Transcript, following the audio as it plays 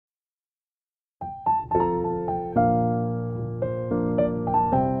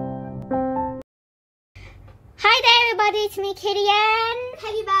everybody, it's me, Kitty and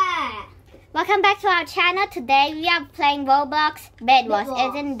Teddy Bear. Welcome back to our channel. Today we are playing Roblox bedwars.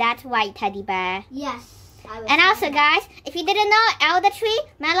 Isn't that right, Teddy Bear? Yes. And also, guys, if you didn't know, Elder Tree,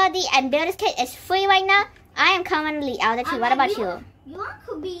 Melody, and Builder's Kit is free right now. I am currently Elder Tree. What about you? You want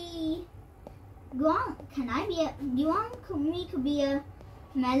to be? Can I be a? Do you want me to be a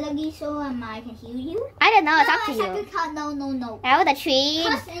Melody so I can heal you? I don't know. It's no, up to you. No. Elder Tree.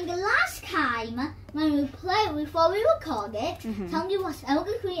 Because in the last time when we played, before we recorded, somebody was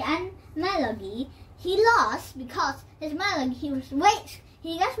Elder Tree and Melody. He lost because his Melody he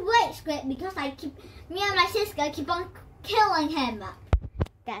gets rage quit because me and my sister keep on killing him.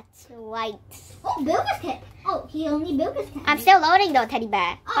 That's right. Oh, Builder's Kit. Oh, he only Builder's Kit. I'm still loading though, Teddy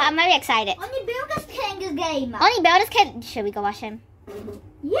Bear. Oh, but I'm very excited. Only Builder's Kit in this game. Only Builder's Kit. Should we go watch him?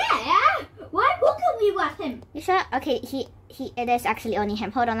 Yeah. Why wouldn't we watch him? You sure? Okay, it is actually only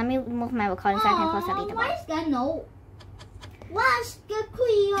him. Hold on, let me move my recording so I can post a leaderboard. Why is that no? What's the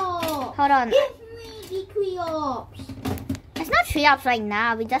Creops? Hold on. Give me the Creops. It's not 3 ops right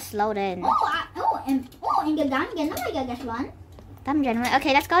now. We just load in. In the dungeon, I guess one.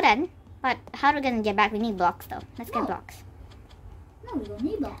 Okay, let's go then. But how are we gonna get back? We need blocks though. Let's get blocks. No, we don't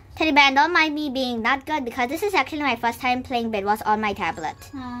need blocks. Teddy Bear, don't mind me being not good because this is actually my first time playing bedwars on my tablet.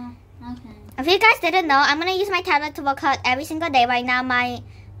 Okay. If you guys didn't know, I'm gonna use my tablet to record every single day. Right now,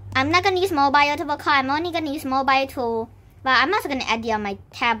 I'm not gonna use mobile to record. I'm only gonna use mobile to. Well, I'm also gonna edit on my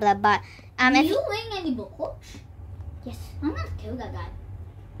tablet. But if you win any books? Yes. I'm gonna kill that guy.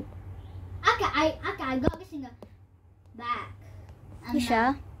 I got this in the back. You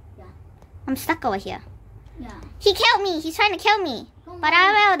sure? Yeah. I'm stuck over here. Yeah. He killed me. He's trying to kill me. But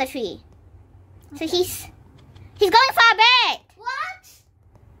I'm out of the tree. Okay. So he's going for a bed. What?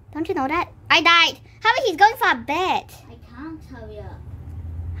 Don't you know that? I died. Hurry, he's going for a bed. I can't hurry up.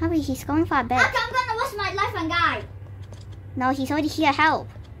 Hurry, he's going for a bed. Okay, I'm gonna waste my life and die. No, he's already here. Help.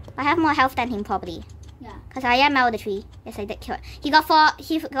 I have more health than him probably. Yeah. Because I am out of the tree. Yes, I did kill it. He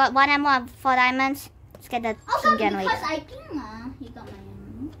got 1 emerald, 4 diamonds. Let's get the team generator. Because I think he got my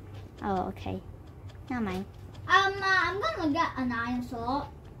emerald. Oh, okay. Never mind. I'm gonna get an iron sword.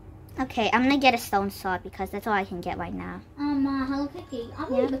 Okay, I'm gonna get a stone sword because that's all I can get right now. Hello Kitty. I'm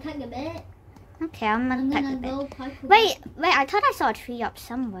gonna protect a bit. Okay, I'm gonna protect a bit. Wait, I thought I saw a tree up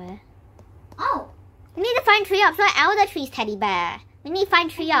somewhere. Oh. We need to find tree ups. What elder trees, Teddy Bear? We need to find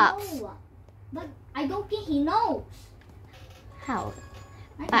tree ups. But I don't think he knows. How?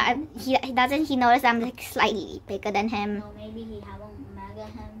 But he doesn't. He notice I'm like slightly bigger than him. No, maybe he haven't maggot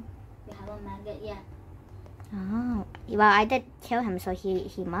him. We haven't maggot yet. Oh, well, I did kill him, so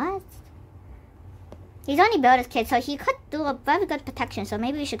he must. He's only Builder's Kit, so he could do a very good protection. So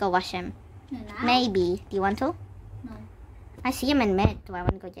maybe we should go wash him. Now? Maybe. Do you want to? No. I see him in mid. Do I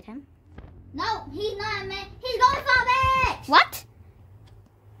want to go get him? No, he's not a man. He's going for a bed. What?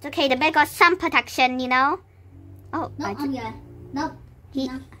 It's okay. The bed got some protection, you know. Oh. No, yeah. No.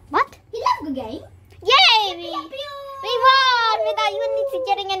 What? He left the game. Yay! We won without even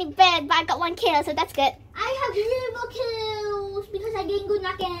getting any bed, but I got 1 kill, so that's good. I have 0 kills because I didn't go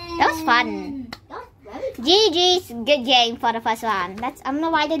knocking. That was fun. That was very fun. GG's, good game for the first round. I'm gonna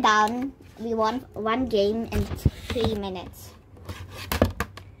write it down. We won 1 game in 3 minutes.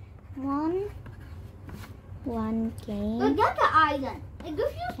 One game. But get the iron. It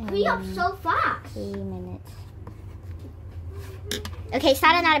gives you 3 up so fast. 3 minutes. Okay,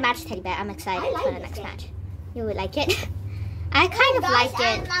 start another match, Teddy Bear. I'm excited for the next match. You would like it? I kind of like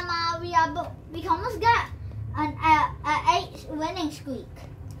it. And we almost got an 8 winning streak.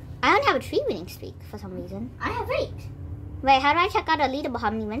 I don't have a 3 winning streak for some reason. I have 8. Wait, how do I check out the leaderboard how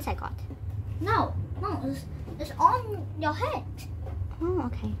many wins I got? No, it's on your head. Oh,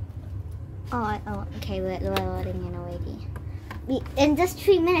 okay. Oh, okay, we're loading in already. In just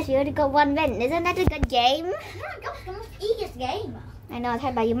 3 minutes, we already got 1 win. Isn't that a good game? Yeah, that was the most easiest game. I know,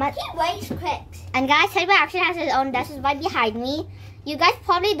 Teddy Bear, you must. He waits quick. And guys, Teddy Bear actually has his own desk right behind me. You guys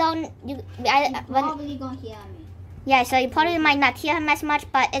probably don't. Probably gonna hear me. Yeah, so you probably might not hear him as much,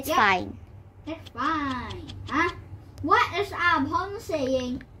 but it's fine. It's fine. Huh? What is our opponent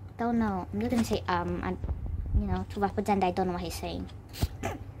saying? Don't know. I'm just gonna say you know, to represent. I don't know what he's saying.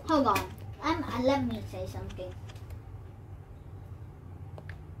 Hold on. Let me say something.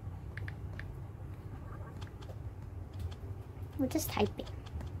 We're just typing.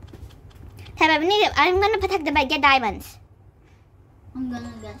 Teddy Bear, I'm gonna protect the bed. Get diamonds. I'm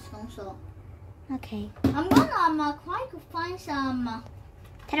gonna get stone sword. Okay. I'm gonna try to find some.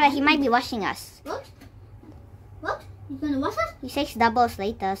 Teddy Bear, he might be watching us. What? What? He's gonna watch us? He says doubles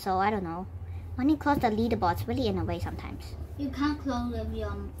later, so I don't know. When you close the leaderboard, it's really in a way sometimes. You can't close it on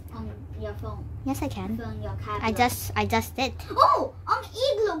your phone. Yes, I can. On your tablet. I just did. Oh, on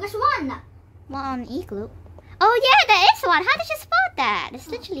Igloo, there's one. What on Igloo? Oh yeah, there is one. How did you spot that? It's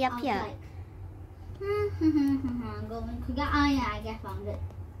literally up here. I'm going to get I found it.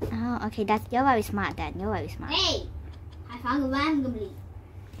 Oh, okay. You're very smart then. You're very smart. Hey, I found it randomly.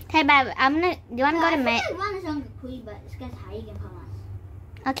 Hey, babe, do you want to go to I think one is on the tree, but it's gets high again from us.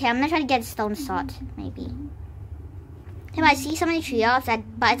 Okay, I'm gonna try to get a stone sword, maybe. Hey, I see so many tree orbs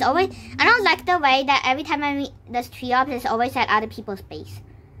but it's always. I don't like the way that every time I meet this tree orbs, it's always at other people's base.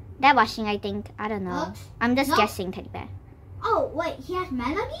 They're watching, I think. I don't know. Oops. I'm just No. guessing, Teddy Bear. Oh wait, he has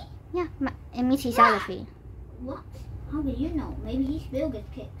melody? Yeah, it means he's out of the tree. What? How do you know? Maybe he will get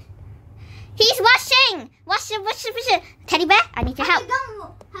kicked. He's watching! Watch it. Teddy Bear, I need your help.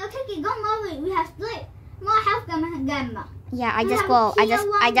 How can you go over? We have split. More help again. Yeah, I just go. I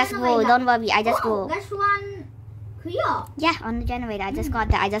just go. Don't worry, I just go. That's one Creole. Yeah, on the generator. I just got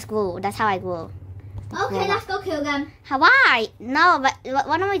that. I just go. That's how I go. Okay, let's go kill them. Why? No, but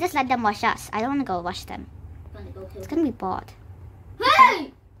why don't we just let them watch us? I don't want to go watch them. I'm gonna go kill It's them. gonna be bored.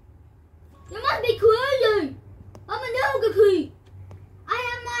 Hey! You must be crazy! I'm a yoga key. I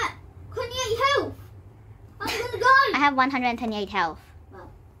am at 28 health. I'm gonna die. I have 128 health.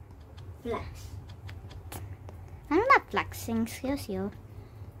 Flex. I'm not flexing, excuse you.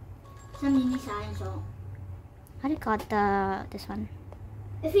 Some mini science on. How do you got this one?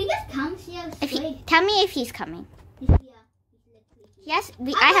 If he just comes here straight. Tell me if he's coming. He's here. He's literally here. Yes,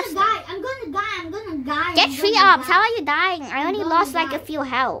 I'm gonna die. Get 3 orbs. How are you dying? I only lost like a few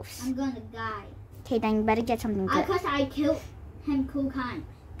healths. I'm gonna die. Okay, then you better get something good. Because I killed him cool kind.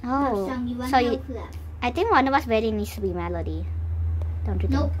 Oh, so I think one of us really needs to be Melody. Don't you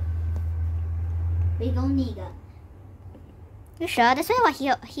think? Nope. We don't need it. You sure? This way we're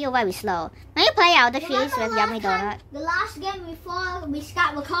heal very slow. When you play out the trees with Yummy Donut. The last game before we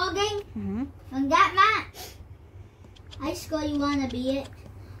start recording. Mm-hmm. On that match. I score you wanna be it.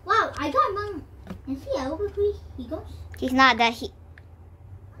 Wow, I got one. Is he over? He goes. He's not that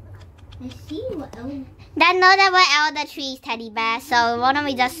Let's see what else. Then no, there were elder trees, Teddy Bear. So why don't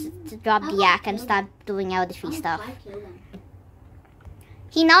we just drop the yak and start doing elder tree stuff?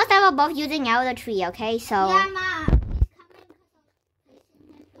 He knows that we're both using elder tree, okay? So. Yeah, Ma.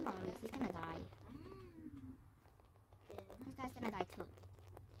 He's gonna die. This guy's gonna die too.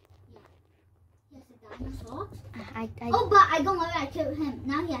 He has a diamond sword. Oh, but I don't worry, I killed him.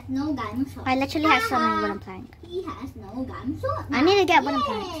 Now he has no diamond sword. I literally have so many wooden plank. He has no diamond sword. I need to get wooden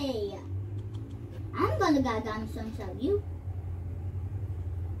plank. Yay! I'm gonna get a diamond sword, so you.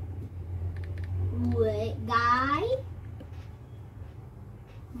 Wait, guy.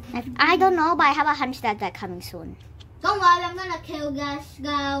 I don't know, but I have a hunch that they're coming soon. Don't worry, I'm gonna kill this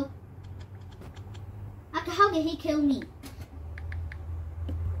girl. Okay, how did he kill me?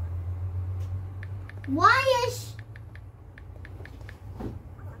 Why is...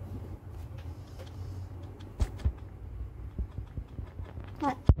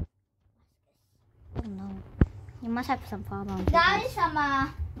 What? Oh no. You must have some problems. Guys,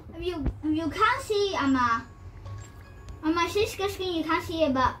 if you can't see, on my sister screen you can't see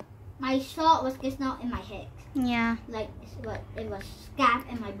it, but my sword was just not in my head. Yeah. Like it was scabbed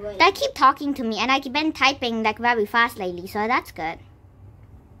in my brain. They keep talking to me, and I've been typing like very fast lately, so that's good.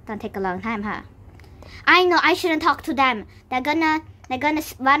 Don't take a long time, huh? I know I shouldn't talk to them. They're gonna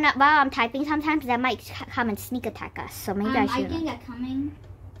run up while I'm typing. Sometimes they might come and sneak attack us. So maybe I I shouldn't. think they're coming.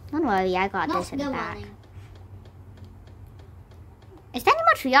 Don't worry, I got No, this in the they're back. running. Is there any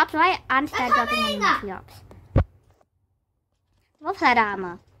more tree ops? Why aren't there They're dropping any more coming! tree ops? We'll play the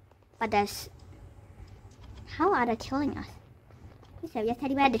armor, but there's. How are they killing us? You serious,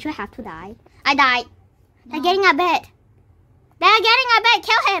 Teddy Bear? Did you have to die? I died. No. They're getting a bit. They're getting a bit.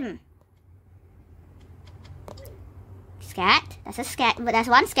 Kill him. Scat. That's a scat. But that's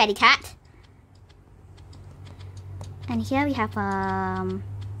one scatty cat. And here we have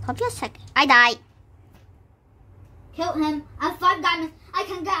Hope you're sick. I died. Kill him. I have 5 diamonds. I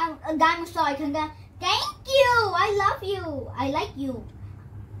can get a diamond sword. I can get. Thank you. I love you. I like you.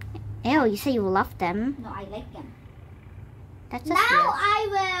 Ew, you say you love them. No, I like them. That's Now just weird. I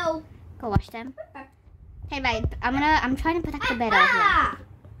will. Go watch them. Hey, babe. I'm trying to protect the bed out here. Ha!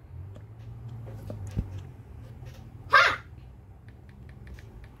 Ha!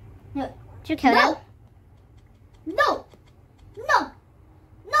 No. Did you kill them? No. No.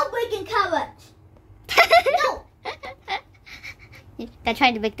 No breaking carrots. No. They're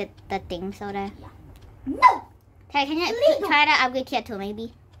trying to break the thing, so they. No. Hey, can you Illegal. try to upgrade tier 2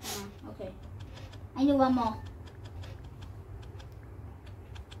 maybe? Okay. I need one more.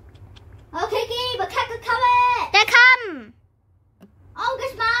 Okay,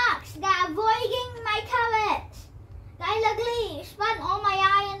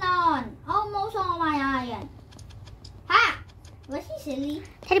 silly.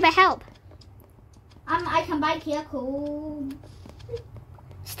 Teddy bear, help. I can bike here, cool.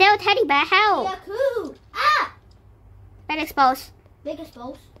 Still, Teddy bear, help. Here, cool. Ah! Bed exposed. Big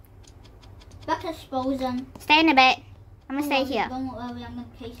expose. Back exposing. Stay in the bed. I'm gonna stay here. Don't worry, I'm gonna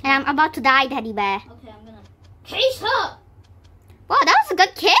case her. And I'm about to die, Teddy bear. Okay, I'm gonna case her. Wow, that was a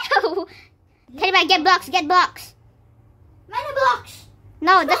good kill. Teddy bear, get blocks, get blocks. Many blocks.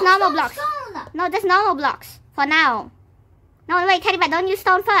 No, just normal Stone, blocks. stone. No, just normal blocks. For now. No, wait, Teddy bear, don't use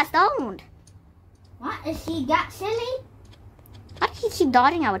stone first. Don't. What? Is he that silly? How did he keep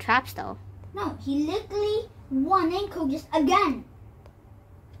dodging our traps, though? No, he literally one ankle just again.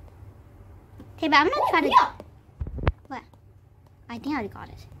 Teddy bear, I'm gonna try to... Yeah. What? I think I already got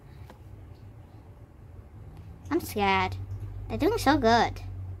it. I'm scared. They're doing so good.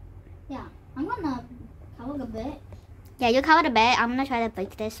 Yeah, I'm gonna cover a bit. Yeah, you cover the bed. I'm gonna try to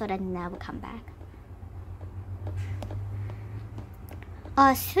break this so that it never come back. Oh,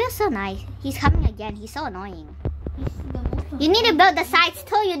 it feels so nice. He's coming again. He's so annoying. He's the most You need to build the sides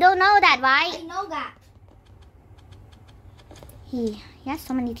too. You don't know that, right? I know that. He has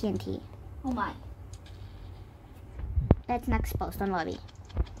so many TNT. Oh my. That's not exposed. Don't worry.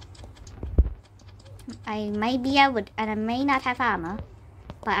 I might be able, and I may not have armor,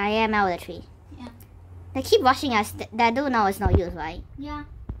 but I am out of the tree. Yeah. They keep rushing us. They do know it's no use, right? Yeah.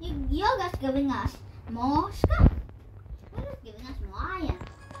 You're just giving us more stuff. You're just giving us more iron.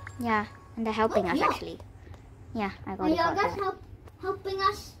 Yeah, and they're helping us yeah. actually. Yeah, I got And it. you're just helping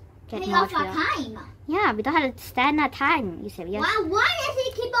us Get pay more off our tree. time. Yeah, we don't have to stand that time. You serious? Why does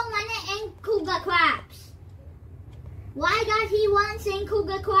he keep on running in cougar crabs? Why does he want in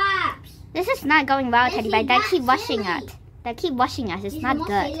cougar crabs? This is not going well, Is Teddy he bear. They that keep rushing silly? us. They keep rushing us. It's He's not the most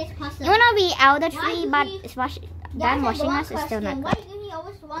good. silliest person. You wanna be out of the Why tree, do but he- it's them That's rushing one us is still not question. Why good. do he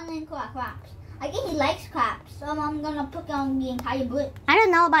always run in crabs? I think he likes crabs, so I'm gonna put on the entire brick. I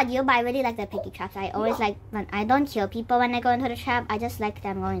don't know about you, but I really like the picky traps. I always like when I don't kill people when they go into the trap. I just like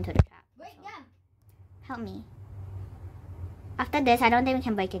them going into the trap. Break them. Help me. After this, I don't think we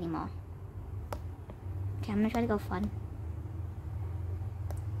can break anymore. Okay, I'm gonna try to go fun.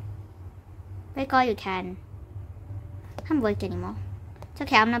 Break all you can. I can't break anymore. It's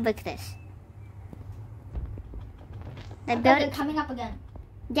okay, I'm gonna break this. They Okay, built they're coming up again.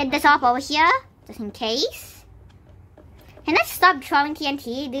 Get this off over here, just in case. Can I stop throwing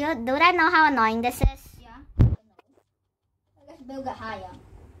TNT? Do I know how annoying this is? Yeah. Let's build it higher.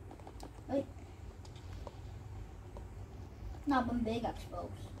 Wait. Not one big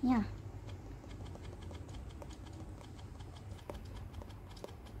exposed. Yeah.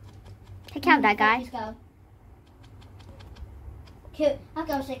 Take care of that guy. Let's go. Kill. I'll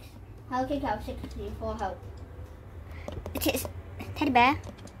go 6. I'll kick out 60 for help. It is Teddy bear.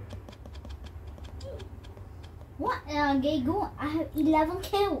 What? Gay go. I have 11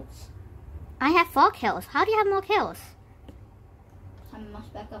 kills. I have 4 kills. How do you have more kills? I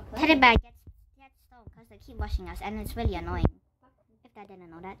must back up. Teddy bear gets stoned because they keep rushing us, and it's really annoying. If I didn't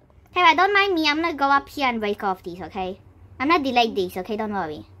know that. Teddy bear, don't mind me. I'm gonna go up here and break off these, okay? I'm not delayed these, okay? Don't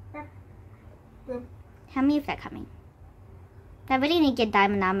worry. Tell me if they're coming. They really need to get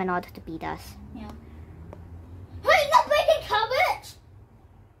diamond armor in order to beat us. Yeah. Hey, not breaking cupboards!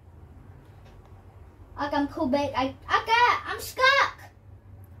 I'm cool big. I'm stuck!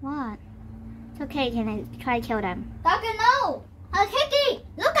 What? It's okay. Can I try to kill them? Doctor, no! Hello Kitty!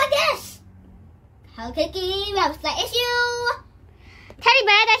 Look at this! Hello Kitty, we have a slight issue! Teddy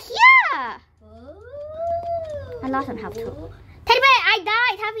bear, they're here! Ooh. I lost some health too. Teddy bear, I died!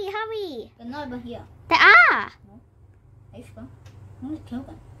 Hurry! They're not over here. They are! Are you sure? I'm gonna kill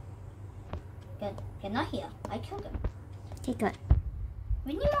them. Good. They're not here. I killed them. Okay, good.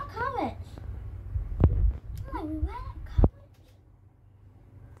 We need more carrots. Oh, we ran out of carrots.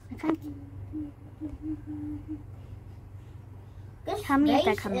 I can't... This Tell me if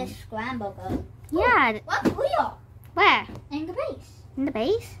they're base coming. is scrambled. Yeah. What's real? Where? In the base. In the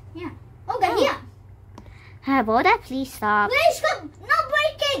base? Oh, they're here. Will that please stop? Please stop! No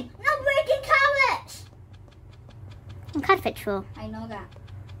breaking! No breaking carrots! I can't fit through. I know that.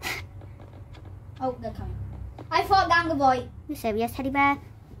 Oh, they're coming. I fought down the void. You serious, Teddy bear?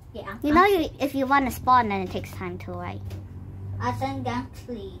 Yeah. You know, if you want to spawn, then it takes time too, right? I sent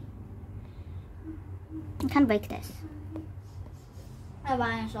Gangsley. I can't break this. A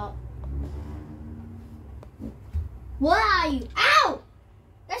iron shot. Where are you? Ow!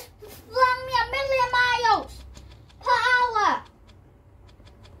 That's flung me 1,000,000 miles per hour.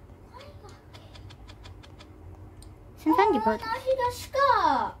 Sometimes you both. Now he got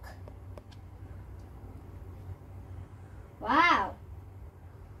stuck. Wow.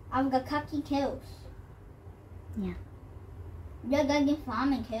 I've got cocky kills. Yeah. You're getting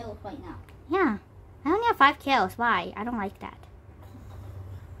farming kills right now. Yeah. I only have 5 kills. Why? I don't like that.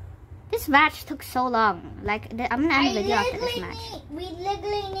 This match took so long. Like, I'm gonna end the video after this match. We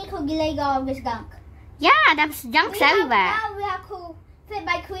literally need to get all of this junk. Yeah, there's junks everywhere. Now we have to fit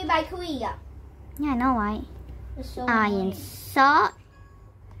by Korea. Yeah, I know, right? It's so Iron annoying. salt.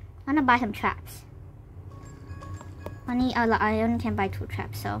 I'm gonna buy some traps. I only can buy 2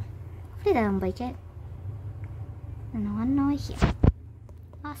 traps, so hopefully they don't break it. And one over here.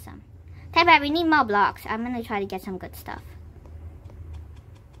 Awesome. Too bad we need more blocks. I'm gonna try to get some good stuff.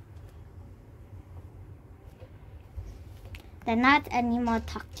 They're not any more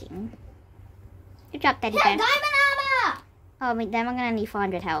talking. Good job, Teddy Bear. Diamond armor! Oh, then we're gonna need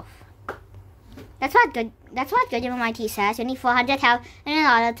 400 health. That's what good. That's what good MIT says. You need 400 health in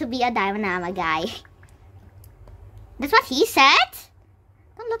order to be a diamond armor guy. That's what he said.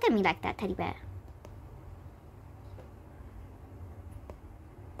 Don't look at me like that, Teddy Bear.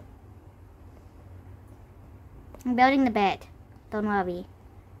 I'm building the bed. Don't worry.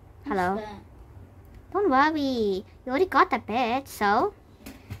 Hello. Don't worry. You already got the bed, so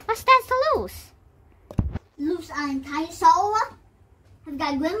what's that to lose? Lose our entire soul. I've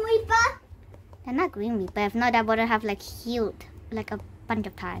got Grim Reaper. They're not Green Reaper. If not, I would have like healed like a bunch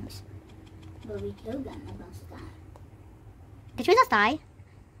of times. But we killed them a bunch of times. Did you just die?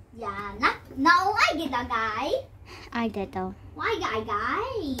 Yeah, no, I get that guy. I did though. Why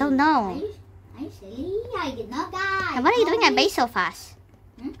guy? Don't know. Are you silly? I get no guy. And what are you doing at base so fast?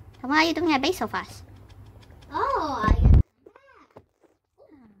 Hmm? And why are you doing at base so fast? Oh, I get that.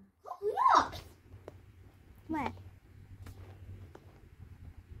 Oh, look. Where?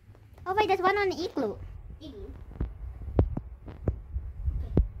 Oh wait, there's one on the igloo. Igloo.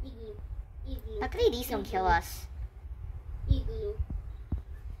 Okay, igloo. Luckily these don't kill us. Igloo.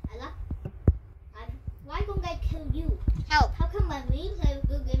 Why don't I kill you? Help! How come when we play with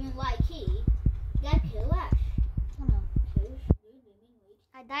Good Gaming YT, they kill us?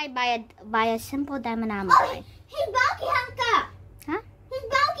 I died by a simple diamond armor. Oh, he's bounty hunter! Huh? He's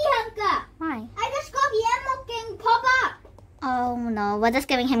bounty hunter! Why? I just got the ammo king pop up! Oh no, we're just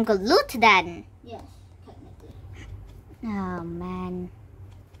giving him good loot then. Yes, technically. Oh man.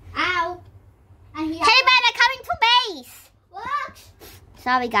 Ow! And he Teddy Bear, they're coming to base! What?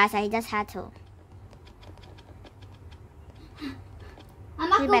 Sorry guys, I just had to. I'm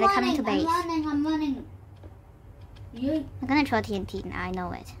not You better come running. into base. I'm running. You I'm gonna throw TNT now, I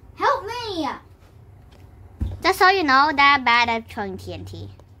know it. help me! Just so you know, they're bad at throwing TNT.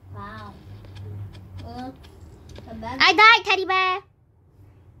 Wow. I died, Teddy Bear!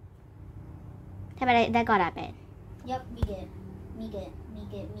 Teddy Bear, they got that bit. Yep, me get. Me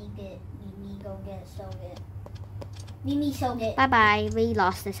go get so get. Me so get. Bye bye, we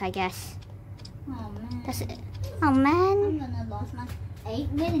lost this, I guess. Oh man. That's it. Oh man. I'm gonna lose my 8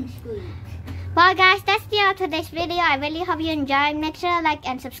 winning streak. Well guys, that's the end of today's video. I really hope you enjoyed. Make sure to like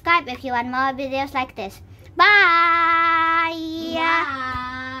and subscribe if you want more videos like this. Bye!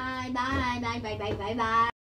 Bye. Bye.